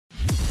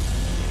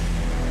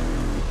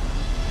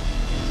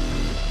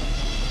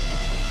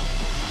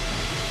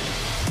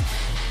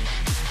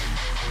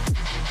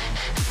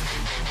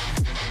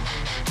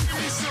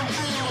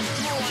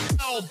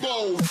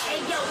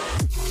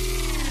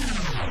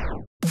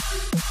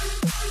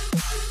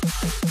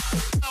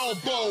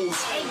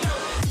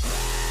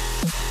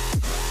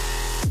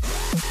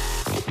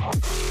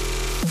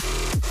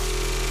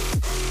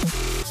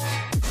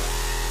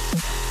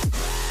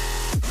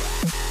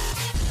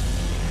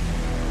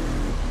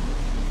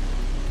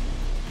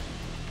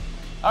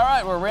All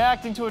right, we're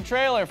reacting to a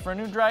trailer for a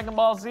new Dragon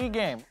Ball Z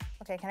game.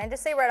 Okay, can I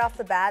just say right off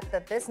the bat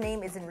that this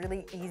name isn't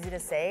really easy to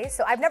say?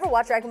 So I've never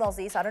watched Dragon Ball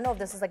Z, so I don't know if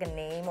this is like a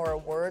name or a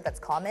word that's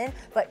common,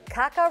 but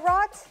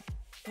Kakarot?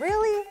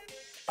 Really?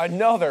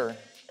 Another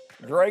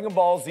Dragon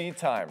Ball Z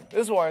time.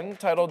 This one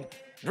titled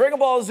Dragon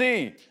Ball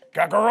Z,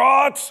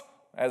 Kakarot,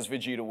 as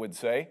Vegeta would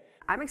say.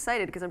 I'm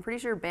excited because I'm pretty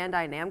sure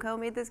Bandai Namco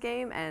made this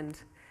game and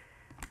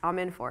I'm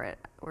in for it.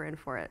 We're in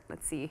for it.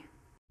 Let's see.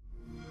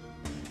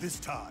 This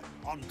time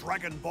on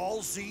Dragon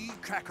Ball Z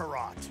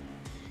Kakarot.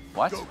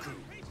 What? Goku,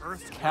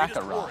 Earth's greatest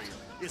Kakarot. warrior,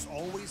 is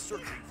always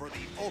searching for the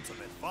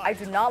ultimate fight. I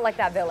do not like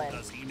that villain.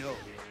 Does he know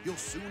he'll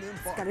soon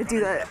embark Gotta on do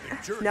an that.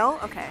 epic journey? No?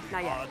 Okay,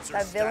 not yet. Odds are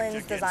That stacked villain's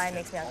against design him.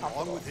 makes me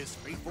uncomfortable. Along with his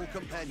faithful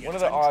companions What are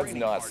the and odds training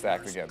not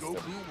stacked partners, against him?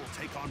 Goku will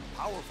take on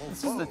powerful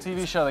This is the foes,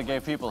 TV show that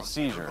gave people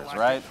seizures, galactic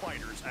right?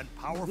 fighters and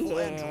powerful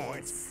Yes.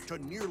 androids to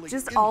nearly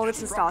Just all the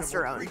indestructible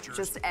testosterone, creatures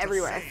just to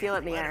everywhere. I save feel it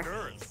in the planet air.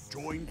 Earth.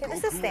 Join Okay,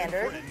 this Goku is standard.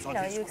 and friends You on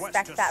know, his you quest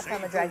expect to that from save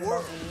a the Dragon Ball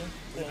world. Z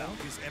game. Without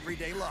his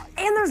everyday life,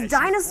 And there's as you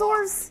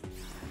dinosaurs?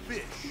 fly,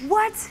 fish,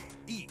 What?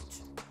 eat,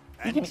 You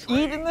and can train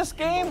eat in this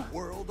game? the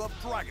world of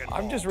Dragon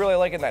I'm Ball. just really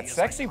liking that He is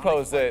sexy iconic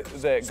pose that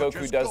fighters such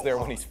Goku as does there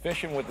Gohan, when he's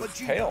fishing with his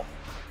Vegeta, tail.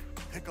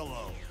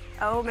 Piccolo,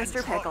 Oh, and Mr.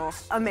 Pickle.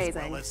 Trunks,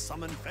 Amazing. As well as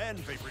some fan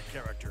favorite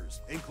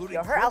characters, including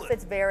Yo, her Krillin,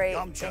 outfit's very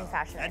Yamcha, in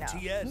fashion right and now.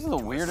 Tien, This is the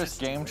to weirdest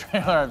assist game you.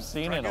 trailer I've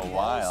seen in a Dragon Ball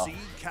while. Z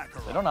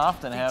Kakarot They don't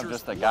often have features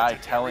just a guy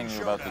legendary telling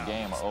you about the showdowns,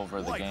 game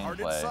over the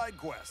lighthearted gameplay. side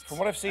quests, From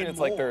what I've seen, and it's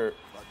like more. they're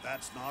But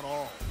that's not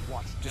all.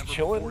 Watch just never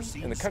chilling before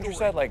seen in the story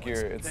countryside like points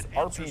it's that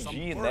answer some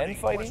RPG and then burning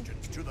fighting.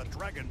 questions to the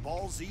Dragon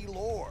Ball Z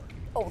lore.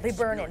 Oh, they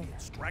burning.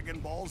 Experience Dragon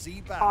Ball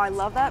Z Oh, I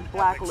love that battles on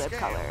black epic lip scale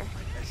color.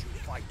 as you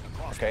fight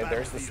across Okay,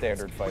 there's the battlefields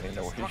standard fighting with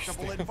that we're used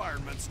destructible to.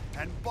 environments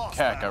and boss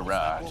battles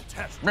that will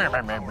test Meh, your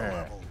meh, meh, power meh.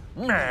 level.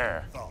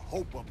 Meh. The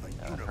hope of the It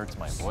universe. hurts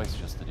my voice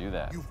just to do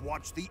that. You've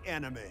watched the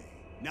anime.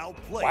 Now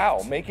play Wow,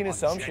 it making on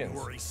assumptions.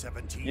 January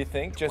 17th, You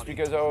think just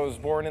because I was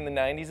born in the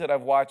 90s that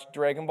I've watched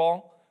Dragon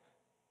Ball?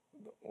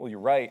 Well, you're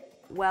right.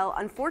 Well,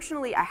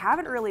 unfortunately, I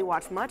haven't really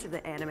watched much of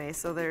the anime,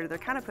 so they're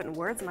kind of putting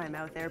words in my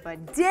mouth there,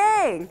 but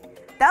dang!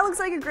 That looks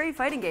like a great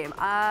fighting game.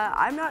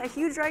 I'm not a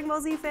huge Dragon Ball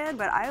Z fan,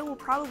 but I will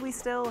probably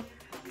still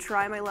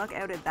try my luck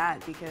out at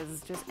that, because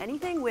just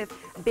anything with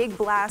big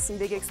blasts and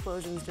big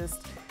explosions,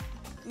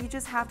 you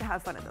just have to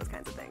have fun at those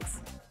kinds of things.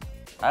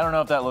 I don't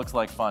know if that looks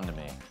like fun to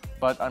me,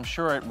 but I'm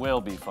sure it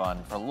will be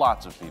fun for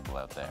lots of people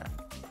out there.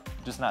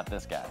 Just not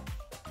this guy.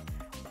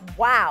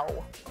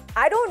 Wow.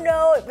 I don't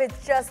know if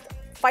it's just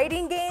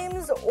fighting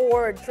games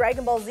or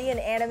Dragon Ball Z and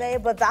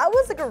anime, but that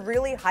was like a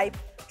really hype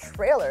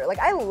trailer. Like,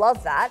 I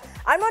love that.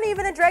 I'm not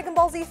even a Dragon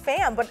Ball Z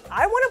fan, but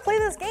I want to play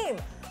this game.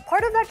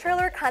 Part of that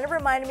trailer kind of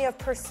reminded me of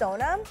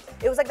Persona.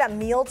 It was like that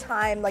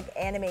mealtime like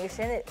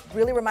animation. It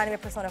really reminded me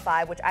of Persona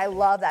 5, which I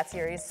love that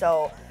series.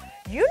 So,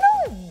 you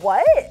know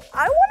what?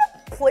 I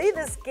want to play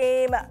this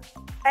game,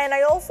 and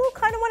I also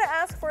kind of want to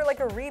ask for like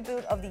a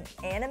reboot of the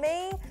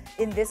anime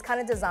in this kind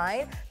of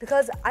design,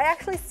 because I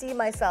actually see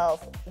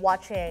myself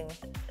watching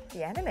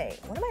the anime.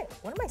 What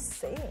am I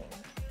saying?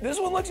 This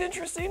one looks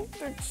interesting.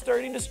 They're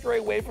starting to stray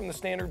away from the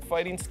standard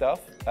fighting stuff,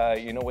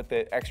 you know, with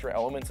the extra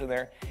elements in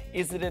there.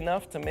 Is it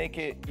enough to make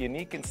it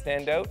unique and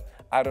stand out?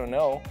 I don't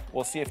know.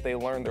 We'll see if they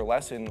learn their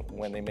lesson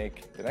when they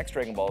make the next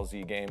Dragon Ball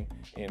Z game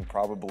in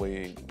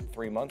probably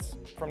 3 months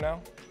from now.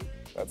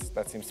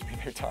 That seems to be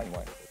their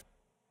timeline.